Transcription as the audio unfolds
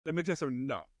Let me just say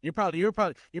no. You probably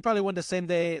went the same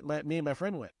day me and my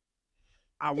friend went.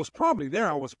 I was probably there.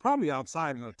 I was probably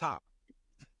outside in the top.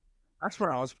 That's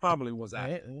where I was probably was at.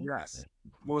 Right? Yes,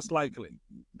 most likely.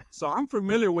 So I'm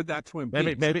familiar with that Twin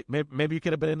Peaks. Maybe you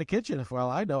could have been in the kitchen. For all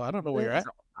I know, I don't know where you're at.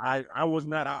 I was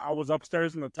not. I was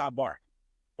upstairs in the top bar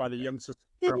by the young sister.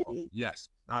 Yes,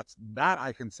 that's that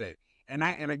I can say. And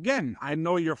again, I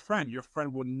know your friend. Your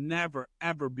friend would never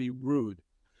ever be rude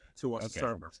to a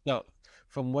server. No,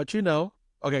 from what you know.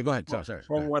 Okay, go ahead. Sorry.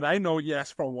 From what I know,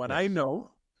 yes. From what I know,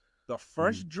 the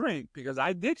first drink, because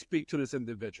I did speak to this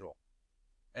individual,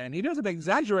 and he doesn't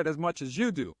exaggerate as much as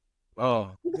you do.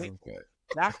 Oh, okay.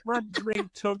 That first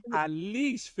drink took at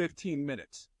least 15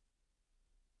 minutes.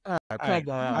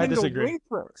 I disagree.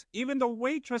 Even the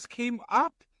waitress came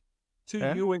up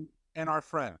to you and our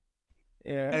friend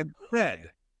and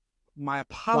said, "My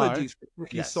apologies for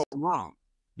taking so long."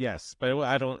 Yes, but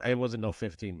it wasn't no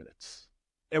 15 minutes.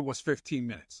 It was 15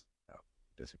 minutes.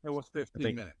 It was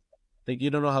 15 minutes. I think you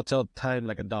don't know how to tell time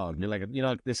like a dog. You're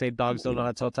like, they say dogs don't know how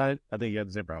to tell time. I think you have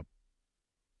the same problem.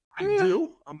 I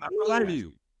do. I'm not gonna lie to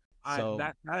you.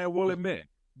 That I will admit.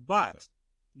 But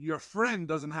your friend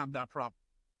doesn't have that problem.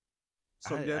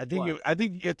 So I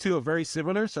think you two are very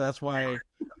similar. So that's why.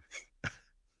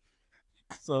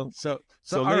 So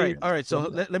all right. So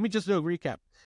let me just do a recap.